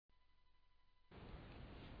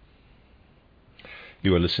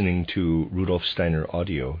You are listening to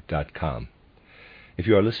RudolfSteinerAudio.com. If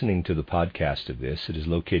you are listening to the podcast of this, it is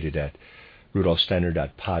located at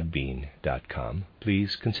RudolfSteiner.podbean.com.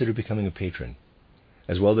 Please consider becoming a patron.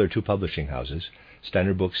 As well, there are two publishing houses,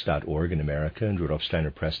 SteinerBooks.org in America and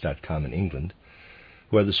RudolfSteinerPress.com in England,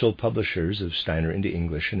 who are the sole publishers of Steiner into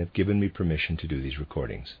English and have given me permission to do these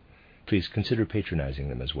recordings. Please consider patronizing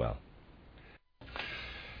them as well.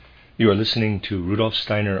 You are listening to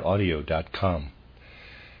RudolfSteinerAudio.com.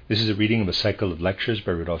 This is a reading of a cycle of lectures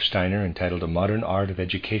by Rudolf Steiner entitled A Modern Art of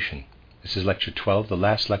Education. This is Lecture 12, the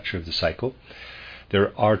last lecture of the cycle.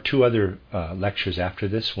 There are two other lectures after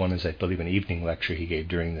this. One is, I believe, an evening lecture he gave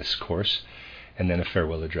during this course, and then a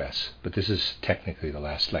farewell address. But this is technically the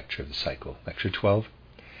last lecture of the cycle. Lecture 12,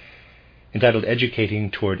 entitled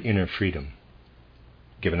Educating Toward Inner Freedom,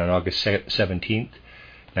 given on August 17th,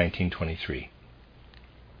 1923.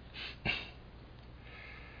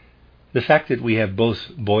 The fact that we have both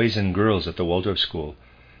boys and girls at the Waldorf School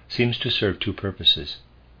seems to serve two purposes.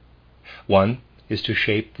 One is to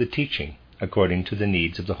shape the teaching according to the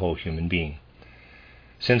needs of the whole human being.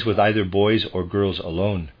 Since with either boys or girls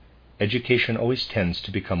alone, education always tends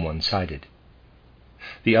to become one-sided.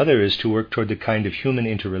 The other is to work toward the kind of human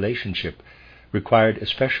interrelationship required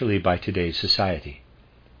especially by today's society,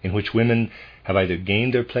 in which women have either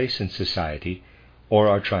gained their place in society or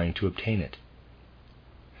are trying to obtain it.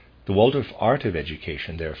 The Waldorf art of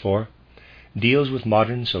education, therefore, deals with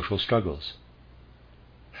modern social struggles.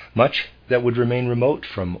 Much that would remain remote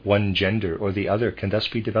from one gender or the other can thus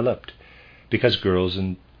be developed because boys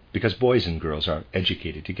and girls are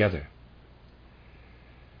educated together.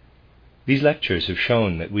 These lectures have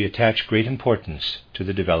shown that we attach great importance to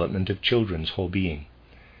the development of children's whole being,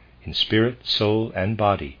 in spirit, soul, and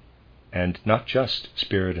body, and not just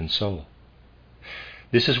spirit and soul.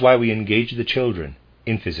 This is why we engage the children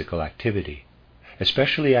in physical activity,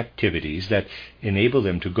 especially activities that enable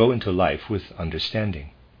them to go into life with understanding.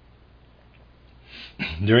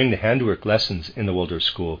 During the handwork lessons in the Waldorf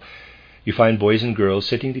School, you find boys and girls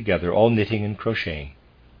sitting together, all knitting and crocheting.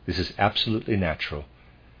 This is absolutely natural,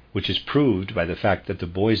 which is proved by the fact that the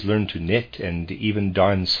boys learn to knit and even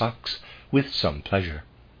darn socks with some pleasure.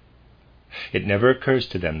 It never occurs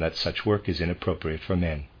to them that such work is inappropriate for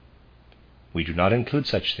men. We do not include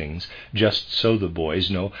such things just so the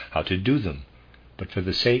boys know how to do them, but for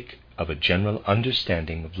the sake of a general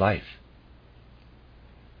understanding of life.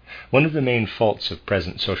 One of the main faults of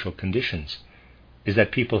present social conditions is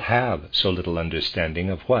that people have so little understanding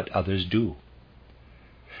of what others do.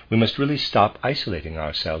 We must really stop isolating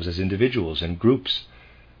ourselves as individuals and groups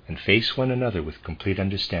and face one another with complete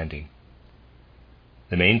understanding.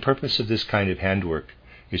 The main purpose of this kind of handwork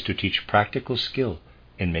is to teach practical skill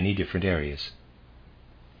in many different areas.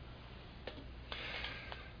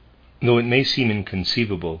 Though it may seem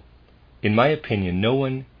inconceivable, in my opinion, no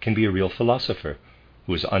one can be a real philosopher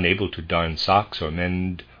who is unable to darn socks or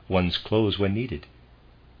mend one's clothes when needed.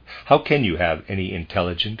 How can you have any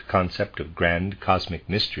intelligent concept of grand cosmic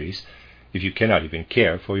mysteries if you cannot even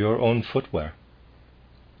care for your own footwear?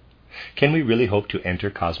 Can we really hope to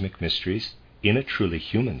enter cosmic mysteries in a truly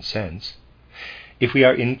human sense if we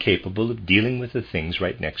are incapable of dealing with the things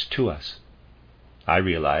right next to us? I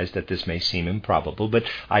realize that this may seem improbable, but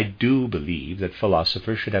I do believe that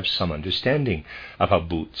philosophers should have some understanding of how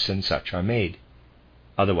boots and such are made.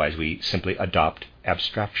 Otherwise we simply adopt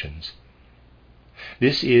abstractions.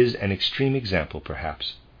 This is an extreme example,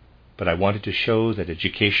 perhaps, but I wanted to show that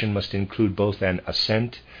education must include both an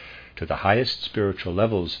ascent to the highest spiritual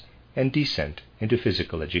levels and descent into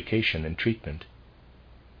physical education and treatment.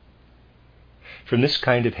 From this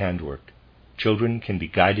kind of handwork, children can be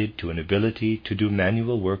guided to an ability to do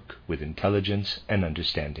manual work with intelligence and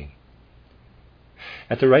understanding.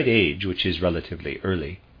 At the right age, which is relatively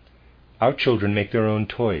early, our children make their own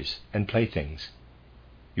toys and playthings.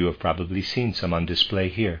 You have probably seen some on display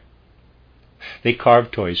here. They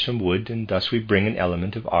carve toys from wood, and thus we bring an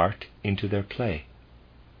element of art into their play.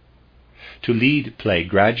 To lead play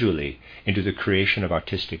gradually into the creation of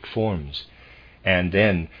artistic forms, and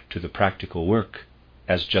then to the practical work,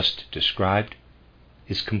 as just described,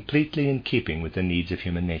 is completely in keeping with the needs of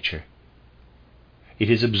human nature. It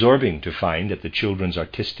is absorbing to find that the children's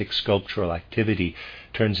artistic sculptural activity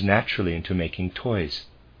turns naturally into making toys.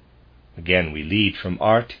 Again, we lead from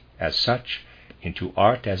art as such into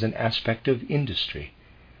art as an aspect of industry.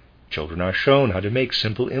 Children are shown how to make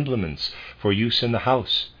simple implements for use in the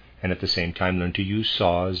house, and at the same time learn to use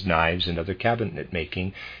saws, knives, and other cabinet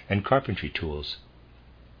making and carpentry tools.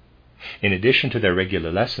 In addition to their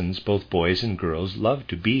regular lessons, both boys and girls love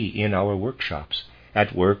to be in our workshops,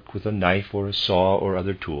 at work with a knife or a saw or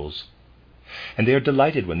other tools. and they are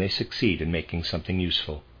delighted when they succeed in making something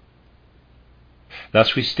useful.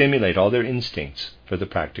 Thus we stimulate all their instincts for the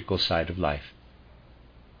practical side of life.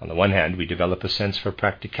 On the one hand, we develop a sense for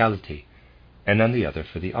practicality, and on the other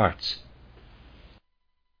for the arts.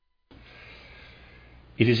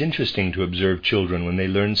 It is interesting to observe children when they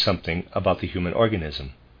learn something about the human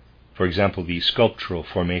organism, for example, the sculptural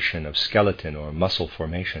formation of skeleton or muscle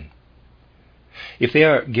formation. If they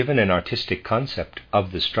are given an artistic concept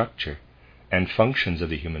of the structure and functions of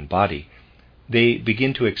the human body, they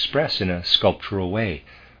begin to express in a sculptural way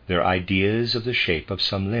their ideas of the shape of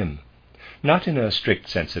some limb, not in a strict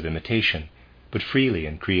sense of imitation, but freely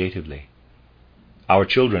and creatively. Our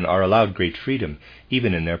children are allowed great freedom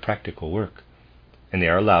even in their practical work, and they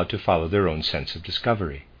are allowed to follow their own sense of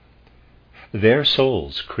discovery. Their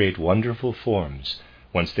souls create wonderful forms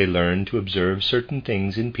once they learn to observe certain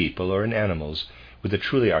things in people or in animals with a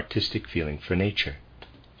truly artistic feeling for nature.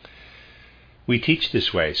 We teach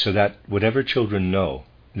this way so that whatever children know,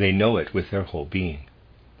 they know it with their whole being.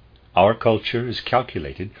 Our culture is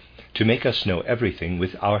calculated to make us know everything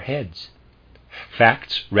with our heads.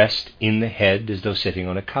 Facts rest in the head as though sitting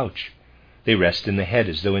on a couch. They rest in the head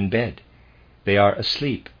as though in bed. They are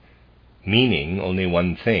asleep, meaning only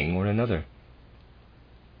one thing or another.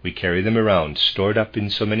 We carry them around, stored up in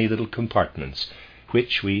so many little compartments,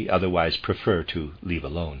 which we otherwise prefer to leave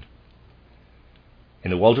alone. In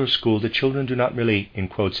the Waldorf school, the children do not merely, in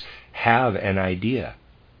quotes, have an idea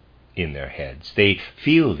in their heads. They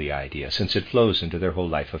feel the idea, since it flows into their whole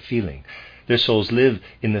life of feeling. Their souls live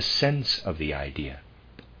in the sense of the idea,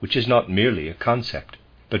 which is not merely a concept,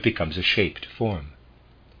 but becomes a shaped form.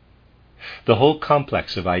 The whole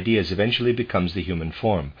complex of ideas eventually becomes the human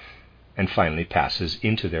form, and finally passes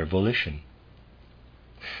into their volition.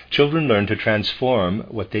 Children learn to transform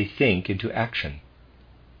what they think into action.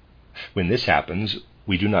 When this happens,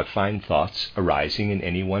 we do not find thoughts arising in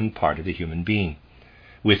any one part of the human being,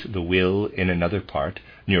 with the will in another part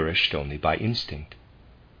nourished only by instinct.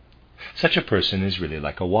 Such a person is really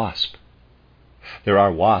like a wasp. There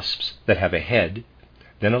are wasps that have a head,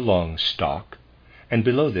 then a long stalk, and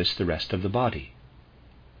below this the rest of the body.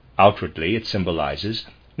 Outwardly it symbolizes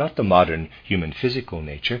not the modern human physical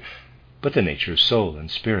nature, but the nature of soul and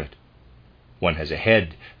spirit. One has a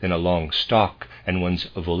head, then a long stalk, and one's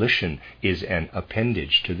volition is an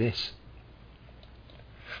appendage to this.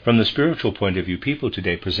 From the spiritual point of view, people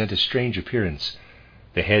today present a strange appearance.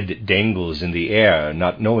 The head dangles in the air,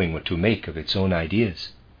 not knowing what to make of its own ideas.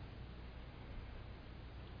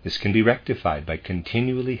 This can be rectified by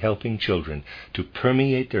continually helping children to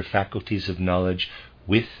permeate their faculties of knowledge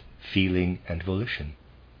with feeling and volition.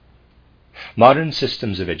 Modern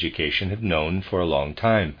systems of education have known for a long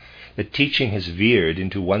time that teaching has veered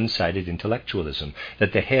into one-sided intellectualism,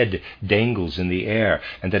 that the head dangles in the air,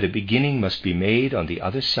 and that a beginning must be made on the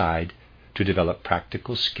other side to develop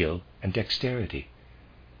practical skill and dexterity.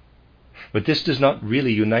 But this does not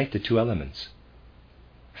really unite the two elements.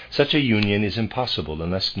 Such a union is impossible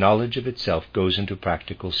unless knowledge of itself goes into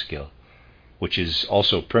practical skill, which is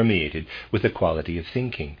also permeated with the quality of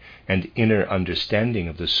thinking and inner understanding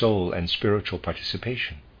of the soul and spiritual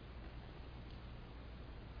participation.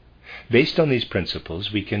 Based on these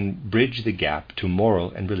principles, we can bridge the gap to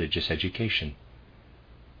moral and religious education.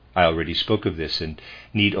 I already spoke of this and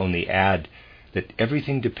need only add that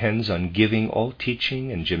everything depends on giving all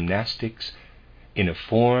teaching and gymnastics in a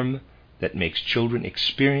form that makes children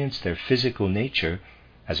experience their physical nature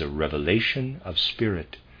as a revelation of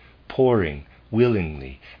spirit, pouring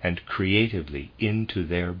willingly and creatively into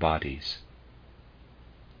their bodies.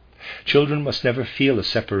 Children must never feel a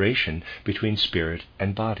separation between spirit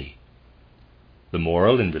and body. The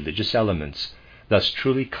moral and religious elements thus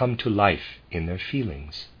truly come to life in their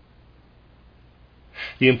feelings.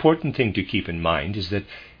 The important thing to keep in mind is that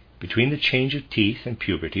between the change of teeth and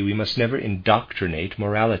puberty, we must never indoctrinate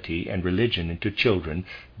morality and religion into children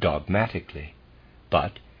dogmatically,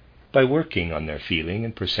 but by working on their feeling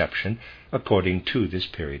and perception according to this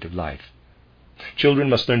period of life. Children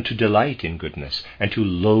must learn to delight in goodness and to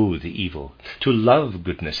loathe evil, to love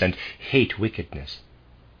goodness and hate wickedness.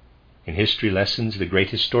 In history lessons, the great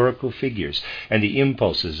historical figures and the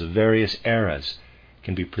impulses of various eras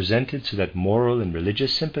can be presented so that moral and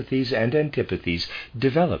religious sympathies and antipathies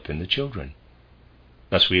develop in the children.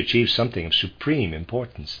 Thus we achieve something of supreme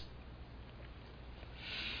importance.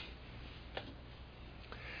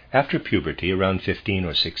 After puberty, around 15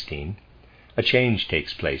 or 16, a change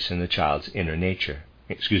takes place in the children's inner nature,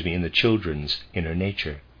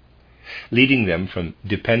 leading them from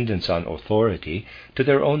dependence on authority to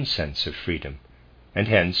their own sense of freedom, and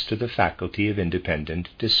hence to the faculty of independent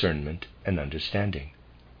discernment and understanding.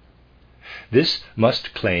 This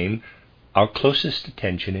must claim our closest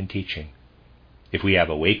attention in teaching. If we have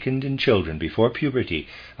awakened in children before puberty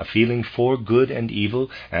a feeling for good and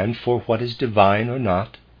evil and for what is divine or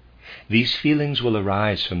not, these feelings will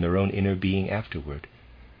arise from their own inner being afterward.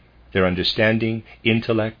 Their understanding,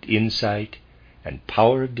 intellect, insight, and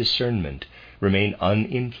power of discernment remain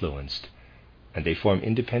uninfluenced, and they form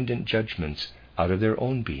independent judgments out of their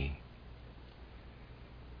own being.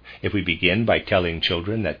 If we begin by telling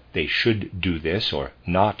children that they should do this or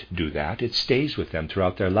not do that, it stays with them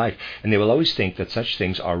throughout their life, and they will always think that such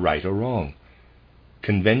things are right or wrong.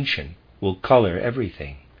 Convention will color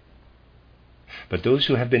everything. But those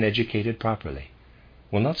who have been educated properly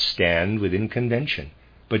will not stand within convention,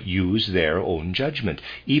 but use their own judgment,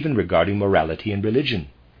 even regarding morality and religion.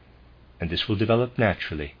 And this will develop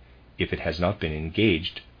naturally if it has not been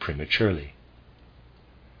engaged prematurely.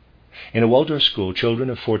 In a Waldorf school, children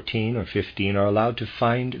of 14 or 15 are allowed to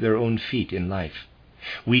find their own feet in life.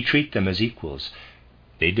 We treat them as equals.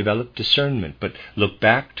 They develop discernment, but look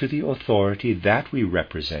back to the authority that we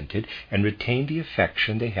represented and retain the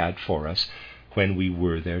affection they had for us when we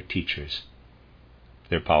were their teachers.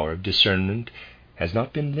 Their power of discernment has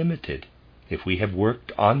not been limited if we have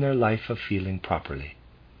worked on their life of feeling properly.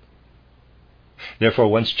 Therefore,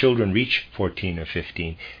 once children reach 14 or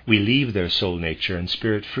 15, we leave their soul nature and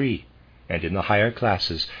spirit free, and in the higher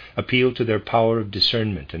classes appeal to their power of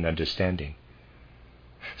discernment and understanding.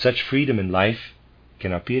 Such freedom in life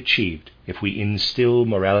cannot be achieved if we instill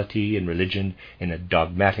morality and religion in a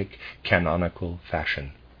dogmatic, canonical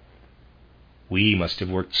fashion. We must have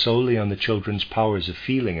worked solely on the children's powers of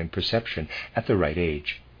feeling and perception at the right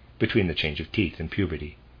age, between the change of teeth and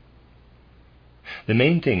puberty. The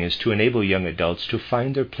main thing is to enable young adults to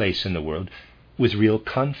find their place in the world with real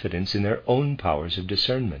confidence in their own powers of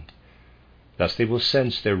discernment. Thus they will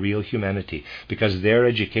sense their real humanity, because their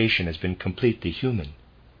education has been completely human.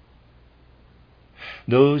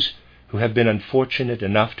 Those who have been unfortunate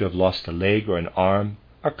enough to have lost a leg or an arm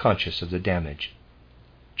are conscious of the damage.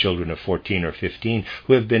 Children of 14 or 15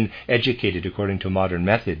 who have been educated according to modern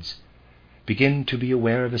methods begin to be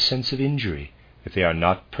aware of a sense of injury if they are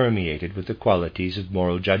not permeated with the qualities of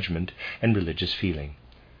moral judgment and religious feeling.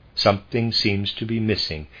 Something seems to be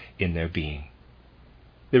missing in their being.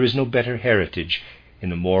 There is no better heritage in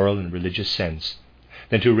the moral and religious sense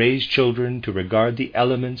than to raise children to regard the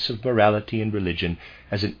elements of morality and religion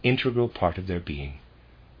as an integral part of their being,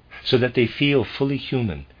 so that they feel fully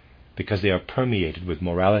human because they are permeated with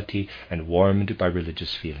morality and warmed by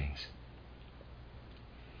religious feelings.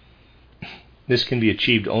 This can be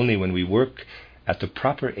achieved only when we work at the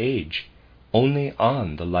proper age only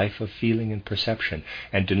on the life of feeling and perception,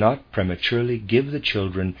 and do not prematurely give the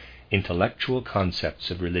children intellectual concepts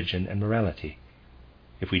of religion and morality.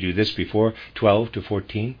 If we do this before 12 to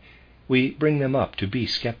 14, we bring them up to be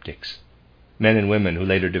skeptics, men and women who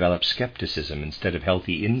later develop skepticism instead of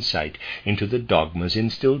healthy insight into the dogmas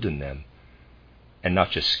instilled in them, and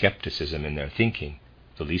not just skepticism in their thinking,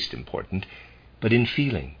 the least important, but in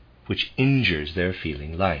feeling, which injures their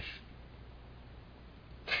feeling life.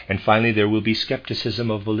 And finally, there will be skepticism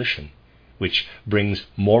of volition, which brings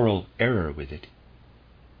moral error with it.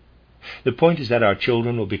 The point is that our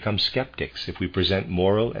children will become skeptics if we present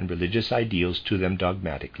moral and religious ideals to them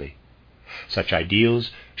dogmatically. Such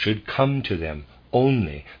ideals should come to them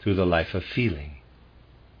only through the life of feeling.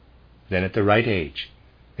 Then at the right age,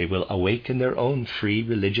 they will awaken their own free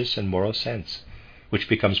religious and moral sense, which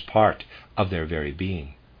becomes part of their very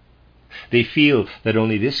being. They feel that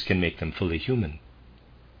only this can make them fully human.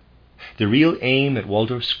 The real aim at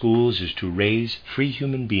Waldorf schools is to raise free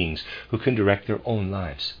human beings who can direct their own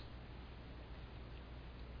lives.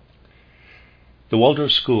 The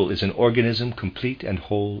Waldorf school is an organism complete and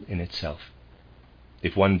whole in itself.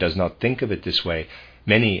 If one does not think of it this way,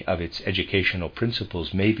 many of its educational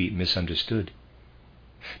principles may be misunderstood.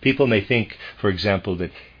 People may think, for example,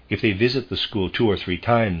 that if they visit the school 2 or 3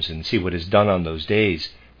 times and see what is done on those days,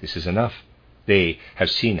 this is enough. They have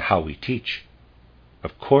seen how we teach.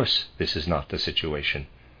 Of course, this is not the situation.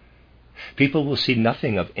 People will see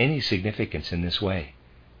nothing of any significance in this way.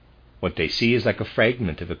 What they see is like a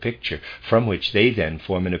fragment of a picture, from which they then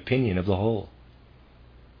form an opinion of the whole.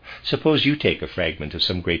 Suppose you take a fragment of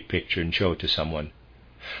some great picture and show it to someone.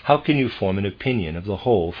 How can you form an opinion of the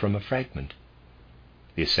whole from a fragment?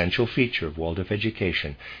 The essential feature of Waldorf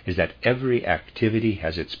education is that every activity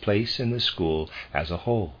has its place in the school as a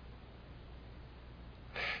whole.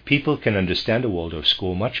 People can understand a Waldorf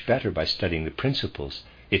school much better by studying the principles,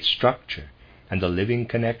 its structure, and the living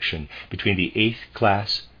connection between the 8th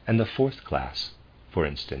class and the 4th class, for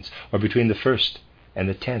instance, or between the 1st and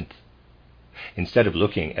the 10th. instead of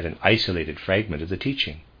looking at an isolated fragment of the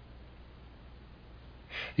teaching.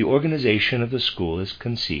 The organization of the school is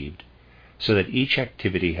conceived so that each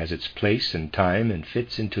activity has its place and time and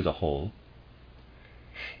fits into the whole.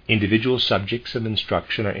 Individual subjects of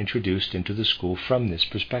instruction are introduced into the school from this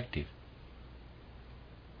perspective.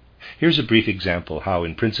 Here's a brief example how,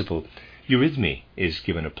 in principle, eurythmy is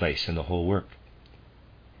given a place in the whole work.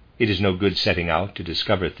 It is no good setting out to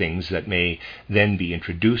discover things that may then be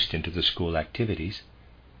introduced into the school activities.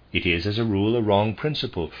 It is, as a rule, a wrong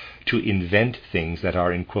principle to invent things that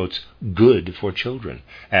are, in quotes, good for children,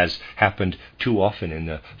 as happened too often in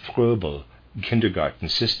the Froebel kindergarten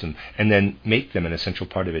system, and then make them an essential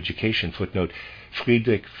part of education. Footnote,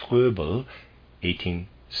 Friedrich Froebel,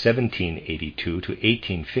 1782 to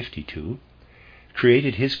 1852,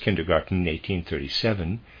 created his kindergarten in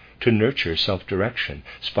 1837 to nurture self-direction,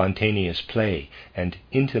 spontaneous play, and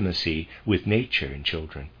intimacy with nature in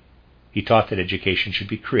children. He taught that education should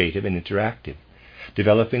be creative and interactive,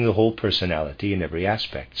 developing the whole personality in every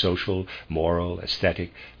aspect: social, moral,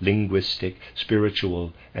 aesthetic, linguistic,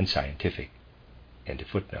 spiritual, and scientific. End of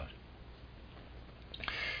footnote.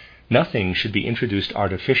 Nothing should be introduced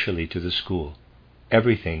artificially to the school.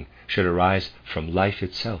 Everything should arise from life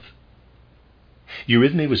itself.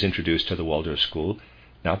 Eurythmy was introduced to the Waldorf school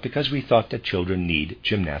not because we thought that children need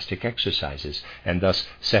gymnastic exercises and thus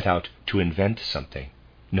set out to invent something.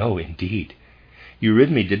 No, indeed.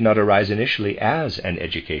 Eurythmy did not arise initially as an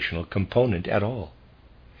educational component at all.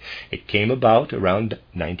 It came about around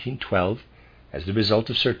 1912 as the result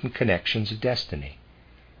of certain connections of destiny,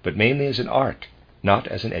 but mainly as an art, not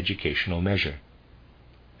as an educational measure.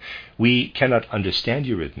 We cannot understand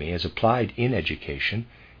eurythmy as applied in education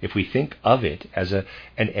if we think of it as an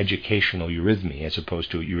educational eurythmy as opposed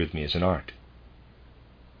to eurythmy as an art.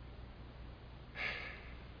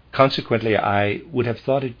 Consequently, I would have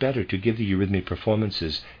thought it better to give the eurythmy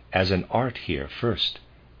performances as an art here first,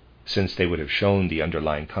 since they would have shown the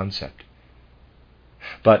underlying concept.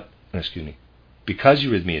 Because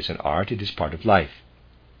eurythmy is an art, it is part of life,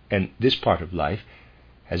 and this part of life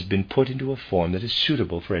has been put into a form that is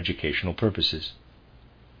suitable for educational purposes.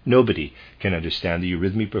 Nobody can understand the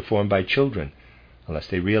eurythmy performed by children unless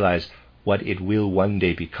they realize what it will one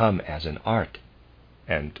day become as an art,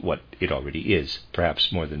 and what it already is,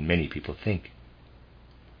 perhaps more than many people think.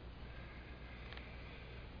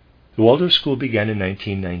 The Waldorf School began in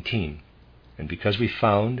 1919, and because we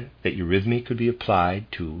found that eurythmy could be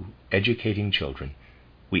applied to educating children,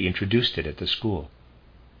 we introduced it at the school.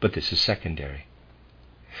 But this is secondary.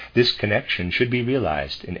 This connection should be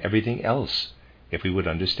realized in everything else if we would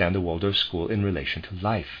understand the Waldorf School in relation to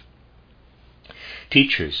life.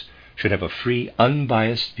 Teachers should have a free,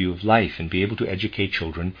 unbiased view of life and be able to educate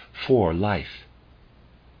children for life.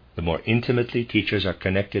 The more intimately teachers are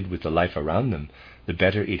connected with the life around them, the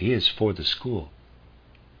better it is for the school.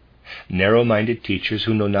 Narrow-minded teachers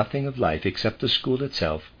who know nothing of life except the school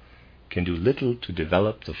itself can do little to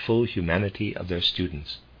develop the full humanity of their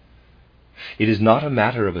students. It is not a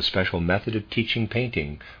matter of a special method of teaching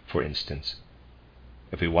painting, for instance.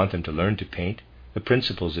 If we want them to learn to paint, the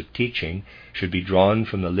principles of teaching should be drawn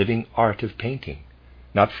from the living art of painting,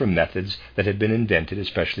 not from methods that had been invented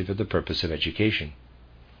especially for the purpose of education.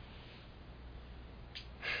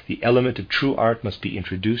 The element of true art must be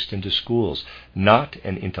introduced into schools, not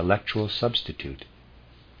an intellectual substitute.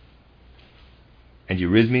 And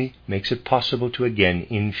eurythmy makes it possible to again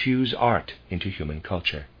infuse art into human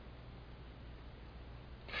culture.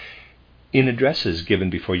 In addresses given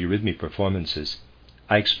before eurythmy performances,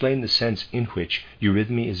 I explain the sense in which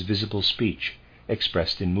eurythmy is visible speech,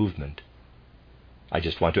 expressed in movement. I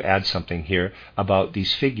just want to add something here about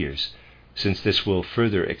these figures, since this will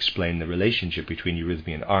further explain the relationship between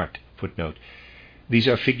eurythmy and art. Footnote, these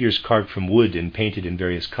are figures carved from wood and painted in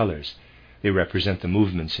various colors. They represent the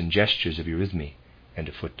movements and gestures of eurythmy. End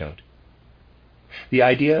of footnote. The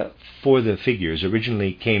idea for the figures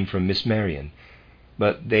originally came from Miss Marion,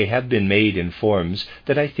 but they have been made in forms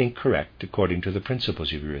that I think correct according to the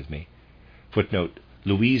principles of eurythmy. Footnote,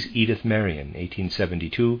 Louise Edith Marion, 1872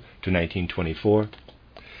 to 1924,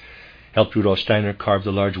 helped Rudolf Steiner carve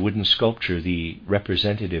the large wooden sculpture, the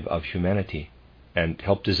representative of humanity, and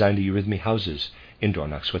helped design the eurythmy houses in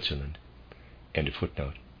Dornach, Switzerland. End of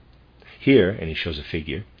footnote. Here, and he shows a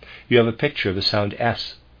figure, you have a picture of the sound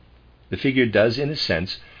S. The figure does, in a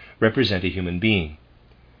sense, represent a human being.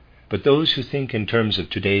 But those who think in terms of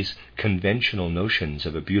today's conventional notions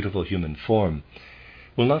of a beautiful human form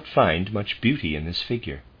will not find much beauty in this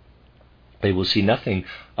figure. They will see nothing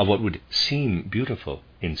of what would seem beautiful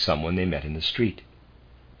in someone they met in the street.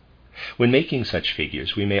 When making such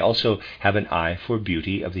figures, we may also have an eye for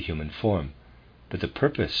beauty of the human form, but the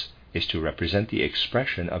purpose is to represent the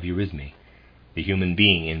expression of eurythmy, the human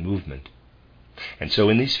being in movement. And so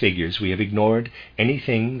in these figures we have ignored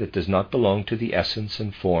anything that does not belong to the essence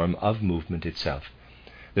and form of movement itself,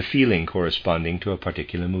 the feeling corresponding to a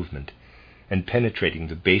particular movement, and penetrating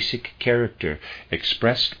the basic character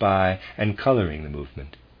expressed by and coloring the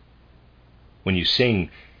movement. When you sing,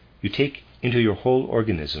 you take into your whole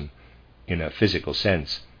organism, in a physical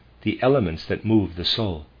sense, the elements that move the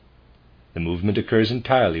soul. The movement occurs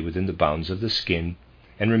entirely within the bounds of the skin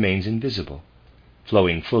and remains invisible,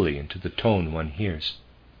 flowing fully into the tone one hears.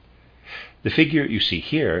 The figure you see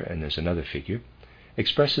here, and there's another figure,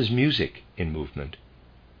 expresses music in movement.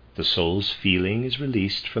 The soul's feeling is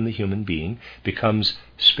released from the human being, becomes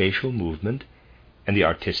spatial movement, and the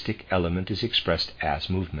artistic element is expressed as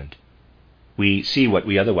movement. We see what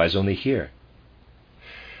we otherwise only hear.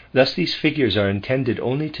 Thus these figures are intended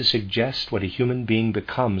only to suggest what a human being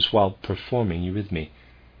becomes while performing eurythmy,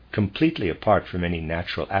 completely apart from any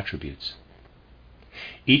natural attributes.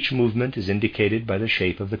 Each movement is indicated by the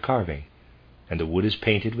shape of the carving, and the wood is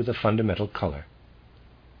painted with a fundamental color.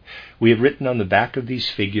 We have written on the back of these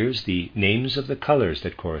figures the names of the colors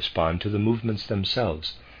that correspond to the movements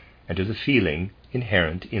themselves and to the feeling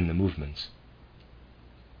inherent in the movements.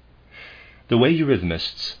 The way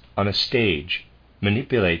eurythmists on a stage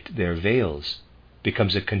manipulate their veils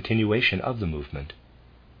becomes a continuation of the movement.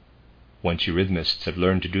 Once eurythmists have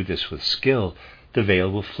learned to do this with skill, the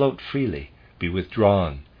veil will float freely, be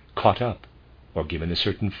withdrawn, caught up, or given a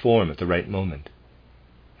certain form at the right moment.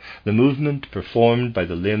 The movement performed by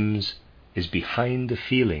the limbs is behind the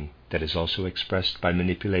feeling that is also expressed by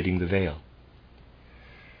manipulating the veil.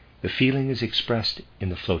 The feeling is expressed in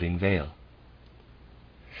the floating veil.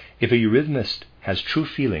 If a eurythmist has true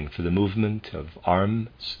feeling for the movement of arms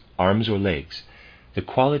or legs, the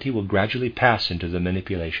quality will gradually pass into the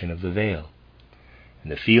manipulation of the veil,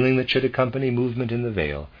 and the feeling that should accompany movement in the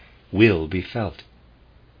veil will be felt.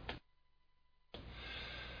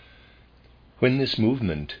 When this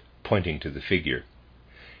movement, pointing to the figure,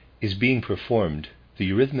 is being performed, the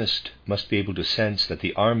eurythmist must be able to sense that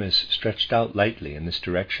the arm is stretched out lightly in this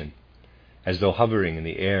direction, as though hovering in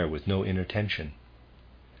the air with no inner tension.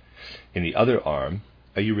 In the other arm,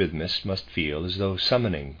 a eurythmist must feel as though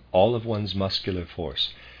summoning all of one's muscular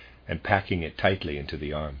force and packing it tightly into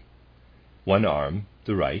the arm. One arm,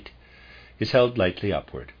 the right, is held lightly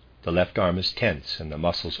upward. The left arm is tense and the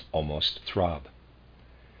muscles almost throb.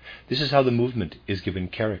 This is how the movement is given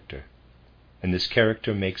character, and this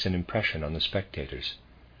character makes an impression on the spectators.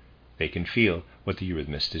 They can feel what the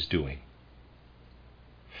eurythmist is doing.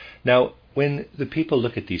 Now, when the people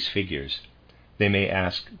look at these figures, they may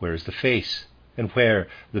ask, where is the face, and where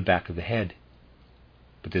the back of the head?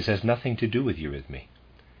 But this has nothing to do with eurythmy.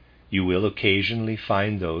 You will occasionally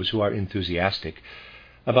find those who are enthusiastic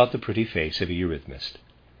about the pretty face of a eurythmist,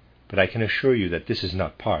 but I can assure you that this is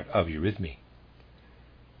not part of eurythmy.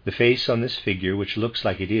 The face on this figure, which looks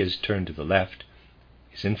like it is turned to the left,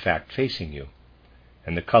 is in fact facing you,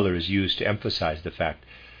 and the color is used to emphasize the fact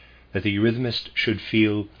that the eurythmist should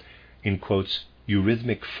feel, in quotes,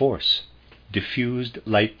 eurythmic force diffused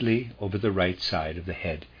lightly over the right side of the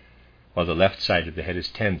head, while the left side of the head is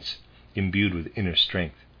tense, imbued with inner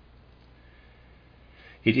strength.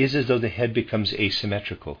 It is as though the head becomes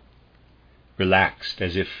asymmetrical, relaxed,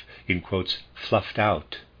 as if, in quotes, fluffed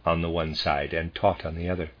out on the one side and taut on the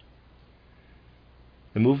other.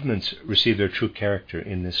 The movements receive their true character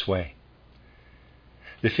in this way.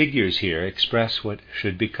 The figures here express what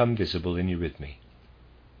should become visible in eurythmy.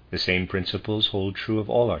 The same principles hold true of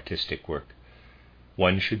all artistic work.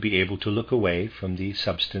 One should be able to look away from the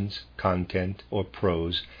substance, content, or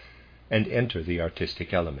prose and enter the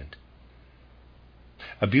artistic element.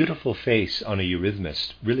 A beautiful face on a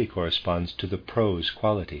eurythmist really corresponds to the prose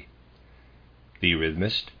quality. The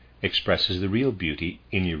eurythmist expresses the real beauty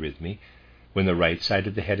in eurythmy when the right side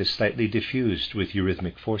of the head is slightly diffused with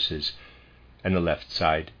eurythmic forces and the left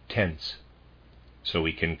side tense. So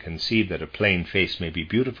we can conceive that a plain face may be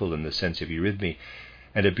beautiful in the sense of eurythmy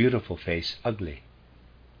and a beautiful face ugly.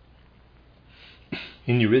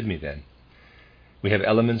 In eurythmy, then, we have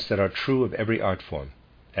elements that are true of every art form,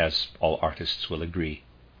 as all artists will agree.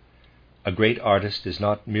 A great artist is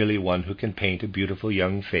not merely one who can paint a beautiful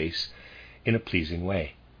young face in a pleasing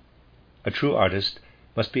way. A true artist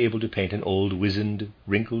must be able to paint an old, wizened,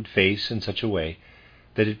 wrinkled face in such a way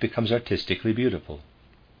that it becomes artistically beautiful.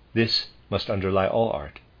 This must underlie all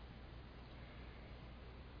art.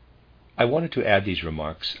 I wanted to add these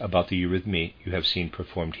remarks about the eurythmy you have seen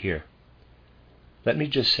performed here. Let me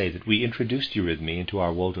just say that we introduced eurythmy into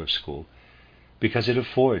our Waldorf school because it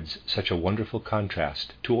affords such a wonderful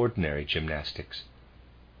contrast to ordinary gymnastics.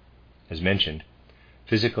 As mentioned,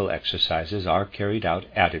 physical exercises are carried out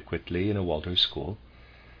adequately in a Waldorf school,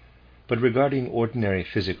 but regarding ordinary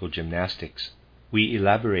physical gymnastics, we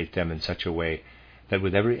elaborate them in such a way that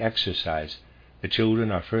with every exercise the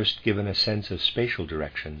children are first given a sense of spatial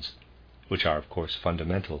directions, which are of course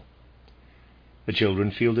fundamental. The children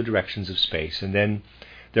feel the directions of space, and then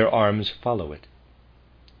their arms follow it.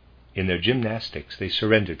 In their gymnastics, they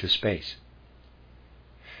surrender to space.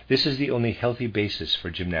 This is the only healthy basis for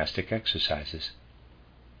gymnastic exercises.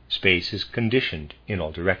 Space is conditioned in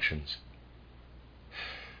all directions.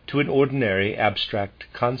 To an ordinary abstract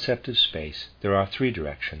concept of space, there are three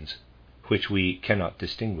directions, which we cannot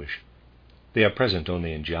distinguish. They are present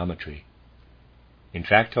only in geometry. In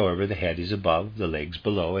fact, however, the head is above, the legs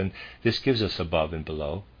below, and this gives us above and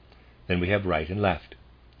below. Then we have right and left.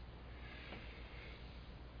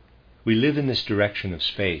 We live in this direction of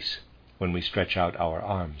space when we stretch out our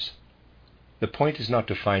arms. The point is not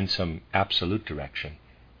to find some absolute direction.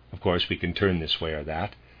 Of course, we can turn this way or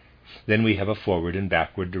that. Then we have a forward and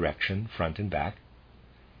backward direction, front and back.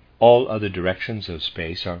 All other directions of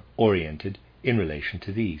space are oriented in relation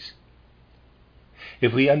to these.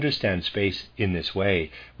 If we understand space in this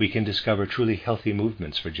way, we can discover truly healthy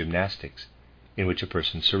movements for gymnastics, in which a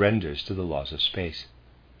person surrenders to the laws of space.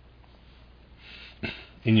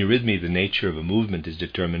 In eurythmy, the nature of a movement is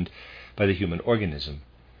determined by the human organism,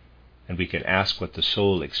 and we can ask what the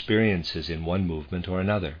soul experiences in one movement or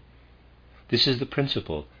another. This is the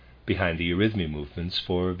principle behind the eurythmy movements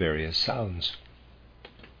for various sounds.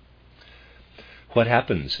 What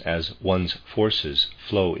happens as one's forces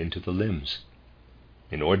flow into the limbs?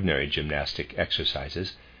 In ordinary gymnastic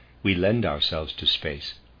exercises, we lend ourselves to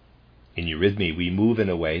space. In eurythmy, we move in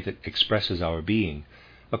a way that expresses our being,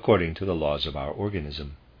 according to the laws of our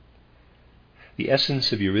organism. The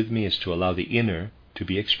essence of eurythmy is to allow the inner to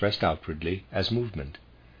be expressed outwardly as movement.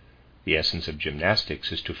 The essence of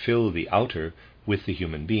gymnastics is to fill the outer with the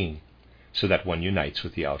human being, so that one unites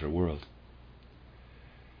with the outer world.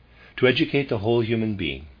 To educate the whole human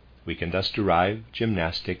being, we can thus derive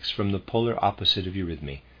gymnastics from the polar opposite of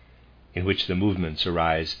eurythmy, in which the movements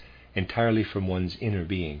arise entirely from one's inner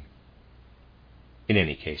being. In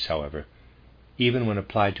any case, however, even when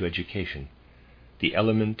applied to education, the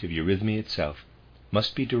element of eurythmy itself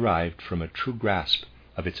must be derived from a true grasp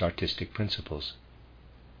of its artistic principles.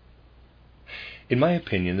 In my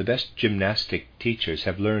opinion, the best gymnastic teachers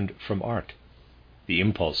have learned from art. The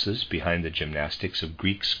impulses behind the gymnastics of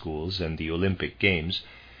Greek schools and the Olympic Games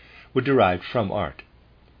were derived from art.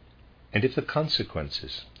 And if the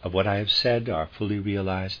consequences of what I have said are fully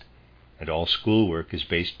realized, and all schoolwork is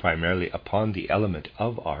based primarily upon the element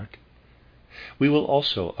of art, we will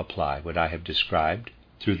also apply what I have described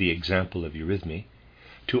through the example of eurythmy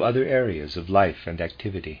to other areas of life and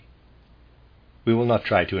activity. We will not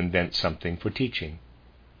try to invent something for teaching,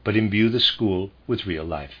 but imbue the school with real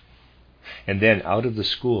life. And then out of the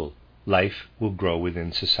school, life will grow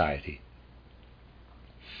within society.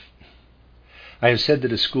 I have said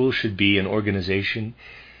that a school should be an organization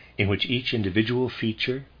in which each individual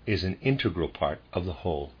feature is an integral part of the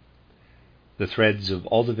whole. The threads of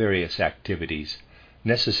all the various activities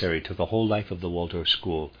necessary to the whole life of the Waldorf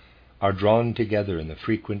school are drawn together in the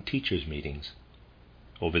frequent teachers' meetings.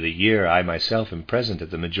 Over the year, I myself am present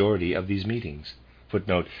at the majority of these meetings.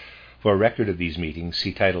 Footnote: for a record of these meetings,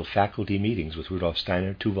 see title Faculty Meetings with Rudolf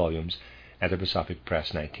Steiner, 2 volumes, Anthroposophic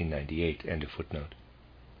Press, 1998, end of footnote.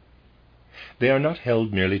 They are not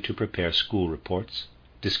held merely to prepare school reports,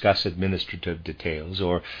 discuss administrative details,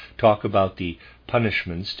 or talk about the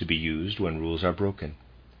punishments to be used when rules are broken.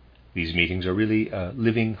 These meetings are really a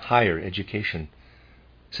living higher education,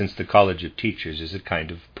 since the College of Teachers is a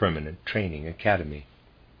kind of permanent training academy.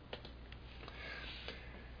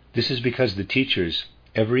 This is because the teachers,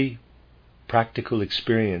 every practical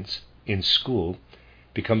experience in school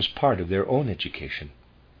becomes part of their own education.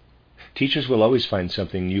 Teachers will always find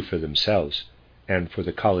something new for themselves and for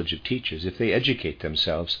the College of Teachers if they educate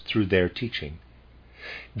themselves through their teaching,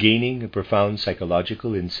 gaining a profound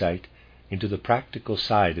psychological insight into the practical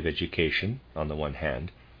side of education on the one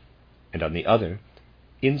hand, and on the other,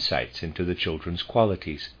 insights into the children's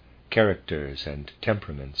qualities, characters, and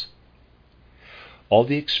temperaments. All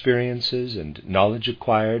the experiences and knowledge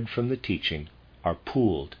acquired from the teaching are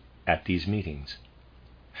pooled at these meetings.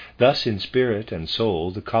 Thus, in spirit and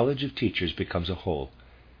soul, the College of Teachers becomes a whole,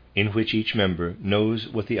 in which each member knows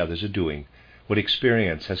what the others are doing, what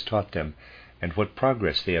experience has taught them, and what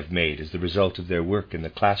progress they have made as the result of their work in the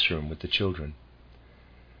classroom with the children.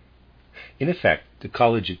 In effect, the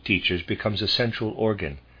College of Teachers becomes a central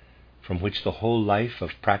organ from which the whole life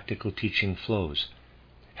of practical teaching flows,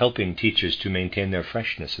 helping teachers to maintain their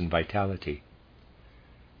freshness and vitality.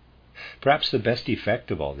 Perhaps the best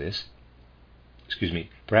effect of all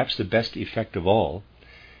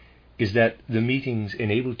is that the meetings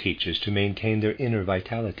enable teachers to maintain their inner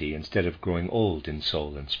vitality instead of growing old in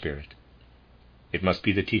soul and spirit. It must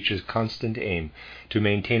be the teacher's constant aim to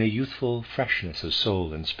maintain a youthful freshness of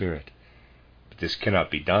soul and spirit. But this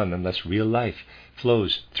cannot be done unless real life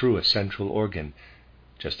flows through a central organ,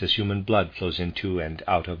 just as human blood flows into and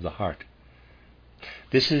out of the heart.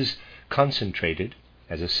 This is concentrated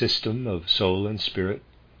as a system of soul and spirit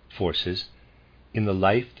forces in the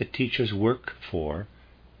life that teachers work for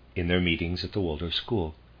in their meetings at the Waldorf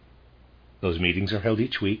School. Those meetings are held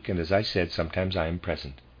each week, and as I said, sometimes I am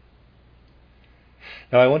present.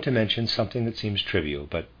 Now I want to mention something that seems trivial,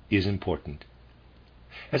 but is important.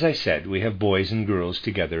 As I said, we have boys and girls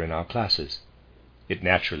together in our classes. It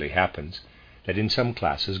naturally happens that in some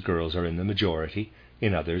classes girls are in the majority,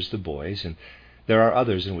 in others the boys, and there are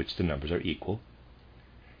others in which the numbers are equal.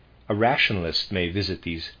 A rationalist may visit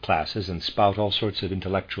these classes and spout all sorts of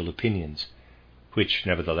intellectual opinions, which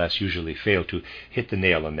nevertheless usually fail to hit the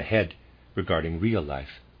nail on the head regarding real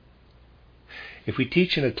life. If we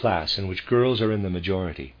teach in a class in which girls are in the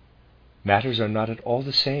majority, matters are not at all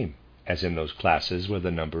the same as in those classes where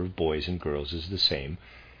the number of boys and girls is the same,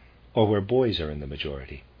 or where boys are in the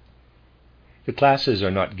majority. The classes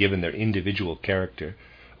are not given their individual character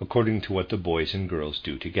according to what the boys and girls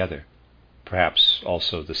do together, perhaps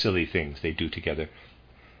also the silly things they do together,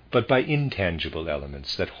 but by intangible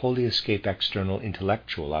elements that wholly escape external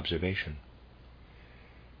intellectual observation.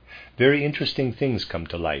 Very interesting things come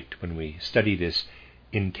to light when we study this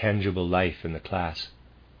intangible life in the class.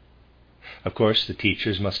 Of course, the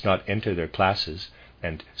teachers must not enter their classes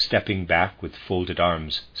and, stepping back with folded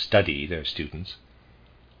arms, study their students.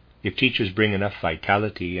 If teachers bring enough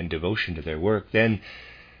vitality and devotion to their work, then,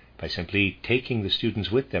 by simply taking the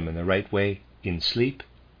students with them in the right way in sleep,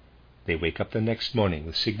 they wake up the next morning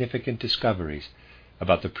with significant discoveries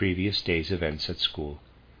about the previous day's events at school.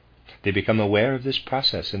 They become aware of this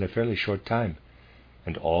process in a fairly short time,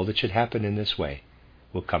 and all that should happen in this way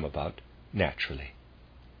will come about naturally.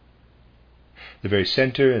 The very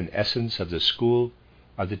center and essence of the school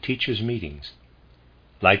are the teachers' meetings.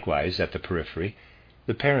 Likewise, at the periphery,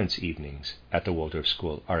 the parents' evenings at the Waldorf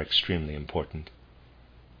School are extremely important.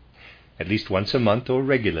 At least once a month, or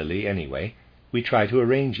regularly anyway, we try to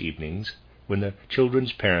arrange evenings when the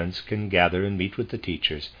children's parents can gather and meet with the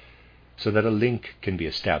teachers, so that a link can be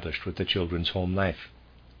established with the children's home life.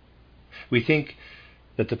 We think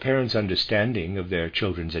that the parents' understanding of their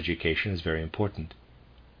children's education is very important.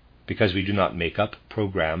 Because we do not make up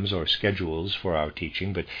programs or schedules for our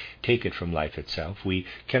teaching, but take it from life itself, we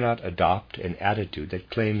cannot adopt an attitude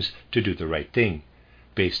that claims to do the right thing,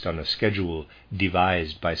 based on a schedule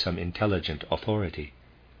devised by some intelligent authority.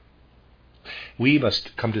 We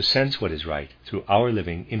must come to sense what is right through our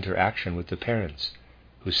living interaction with the parents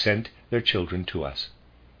who sent their children to us.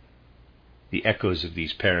 The echoes of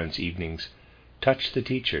these parents' evenings touch the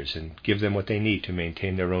teachers and give them what they need to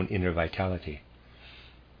maintain their own inner vitality.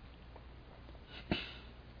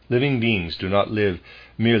 Living beings do not live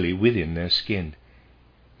merely within their skin,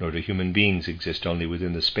 nor do human beings exist only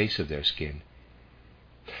within the space of their skin.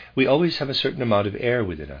 We always have a certain amount of air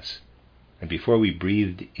within us, and before we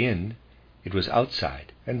breathed in, it was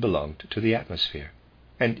outside and belonged to the atmosphere,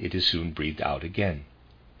 and it is soon breathed out again.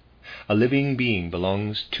 A living being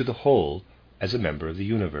belongs to the whole as a member of the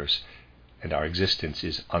universe, and our existence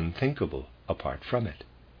is unthinkable apart from it.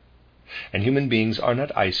 And human beings are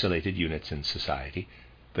not isolated units in society,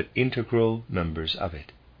 but integral members of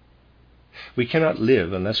it. We cannot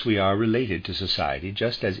live unless we are related to society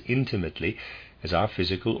just as intimately as our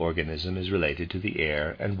physical organism is related to the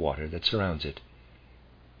air and water that surrounds it.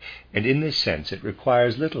 And in this sense it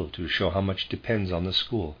requires little to show how much depends on the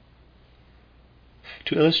school.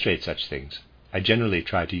 To illustrate such things, I generally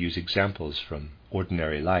try to use examples from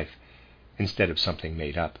ordinary life instead of something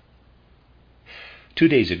made up. 2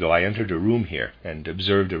 days ago I entered a room here and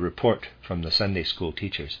observed a report from the Sunday school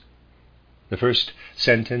teachers. The first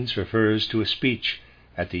sentence refers to a speech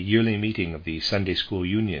at the yearly meeting of the Sunday School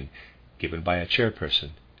Union given by a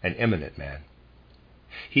chairperson, an eminent man.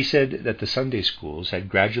 He said that the Sunday schools had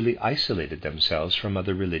gradually isolated themselves from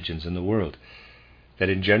other religions in the world, that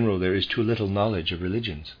in general there is too little knowledge of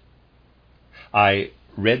religions. I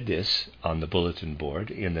read this on the bulletin board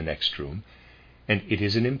in the next room, and it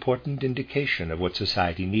is an important indication of what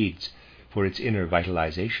society needs for its inner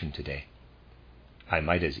vitalization today. I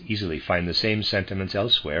might as easily find the same sentiments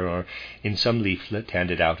elsewhere or in some leaflet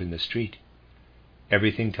handed out in the street.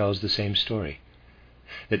 everything tells the same story,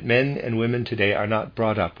 that men and women today are not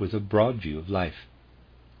brought up with a broad view of life.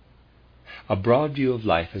 A broad view of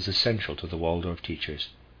life is essential to the Waldorf teachers,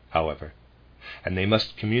 however, and they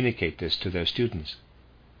must communicate this to their students,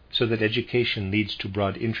 so that education leads to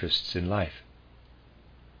broad interests in life.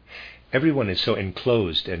 Everyone is so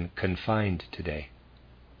enclosed and confined today.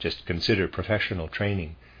 Just consider professional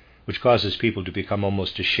training, which causes people to become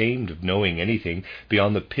almost ashamed of knowing anything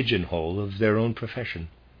beyond the pigeonhole of their own profession.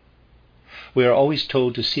 We are always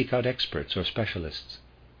told to seek out experts or specialists,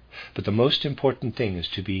 but the most important thing is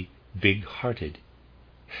to be big-hearted.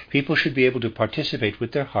 People should be able to participate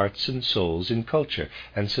with their hearts and souls in culture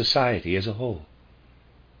and society as a whole.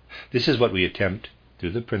 This is what we attempt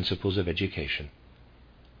through the principles of education.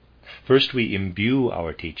 First, we imbue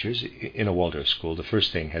our teachers. In a Waldorf school, the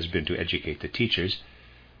first thing has been to educate the teachers,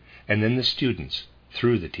 and then the students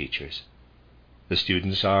through the teachers. The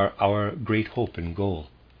students are our great hope and goal.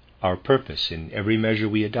 Our purpose in every measure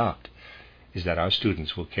we adopt is that our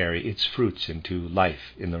students will carry its fruits into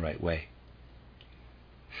life in the right way.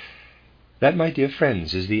 That, my dear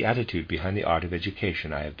friends, is the attitude behind the art of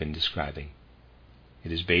education I have been describing.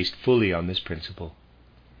 It is based fully on this principle.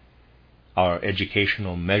 Our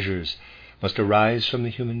educational measures must arise from the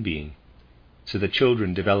human being, so that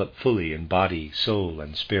children develop fully in body, soul,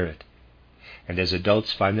 and spirit, and as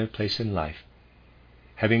adults find their place in life,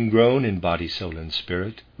 having grown in body, soul, and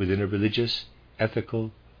spirit within a religious,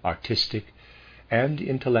 ethical, artistic, and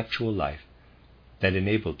intellectual life that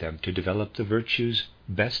enabled them to develop the virtues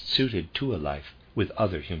best suited to a life with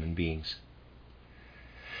other human beings.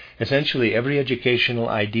 Essentially, every educational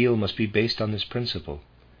ideal must be based on this principle,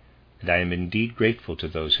 and I am indeed grateful to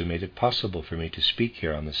those who made it possible for me to speak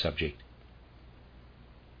here on the subject.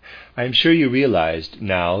 I am sure you realized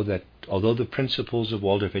now that although the principles of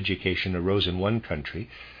Waldorf education arose in one country,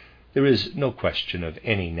 there is no question of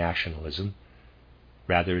any nationalism.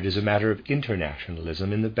 Rather, it is a matter of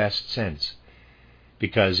internationalism in the best sense,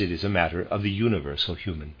 because it is a matter of the universal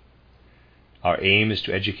human. Our aim is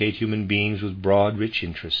to educate human beings with broad, rich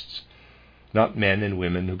interests, not men and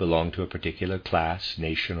women who belong to a particular class,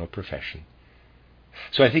 nation, or profession.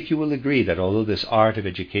 So I think you will agree that although this art of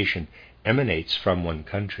education emanates from one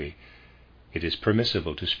country, it is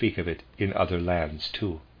permissible to speak of it in other lands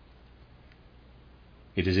too.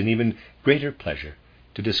 It is an even greater pleasure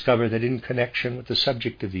to discover that in connection with the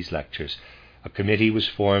subject of these lectures, a committee was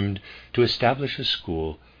formed to establish a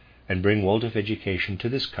school and bring Waldorf education to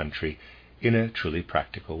this country in a truly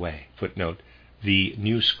practical way. Footnote, the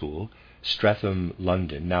new school, Streatham,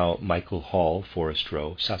 London, now Michael Hall, Forest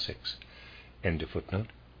Row, Sussex. End of footnote.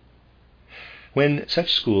 When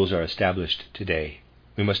such schools are established today,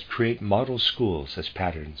 we must create model schools as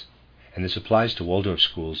patterns, and this applies to Waldorf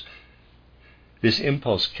schools. This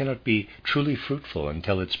impulse cannot be truly fruitful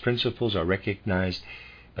until its principles are recognized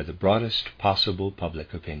by the broadest possible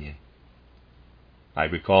public opinion. I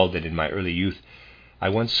recall that in my early youth, I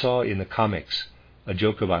once saw in the comics a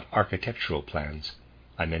joke about architectural plans.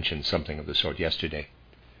 I mentioned something of the sort yesterday.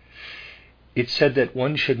 It said that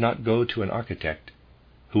one should not go to an architect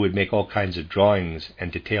who would make all kinds of drawings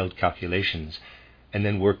and detailed calculations and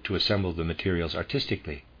then work to assemble the materials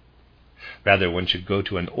artistically. Rather, one should go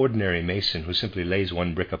to an ordinary mason who simply lays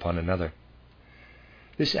one brick upon another.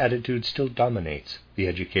 This attitude still dominates the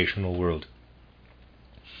educational world.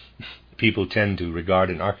 People tend to regard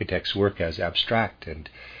an architect's work as abstract, and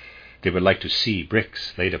they would like to see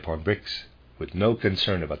bricks laid upon bricks, with no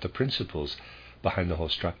concern about the principles behind the whole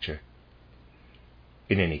structure.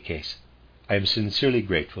 In any case, I am sincerely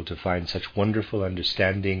grateful to find such wonderful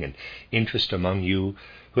understanding and interest among you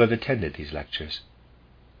who have attended these lectures.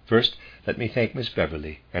 First, let me thank Miss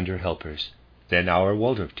Beverly and her helpers, then our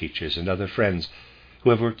Waldorf teachers and other friends who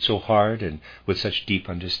have worked so hard and with such deep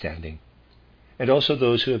understanding, and also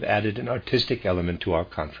those who have added an artistic element to our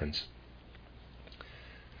conference.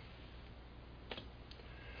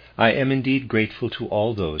 I am indeed grateful to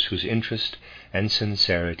all those whose interest and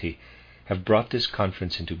sincerity have brought this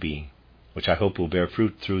conference into being, which I hope will bear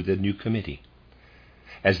fruit through the new committee.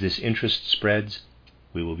 As this interest spreads,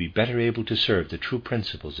 we will be better able to serve the true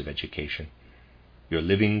principles of education. Your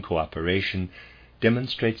living cooperation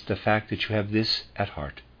demonstrates the fact that you have this at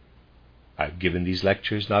heart. I have given these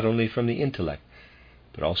lectures not only from the intellect,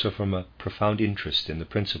 but also from a profound interest in the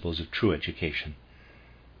principles of true education.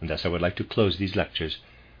 And thus I would like to close these lectures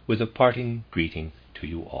with a parting greeting to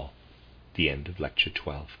you all. The end of Lecture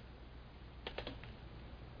 12.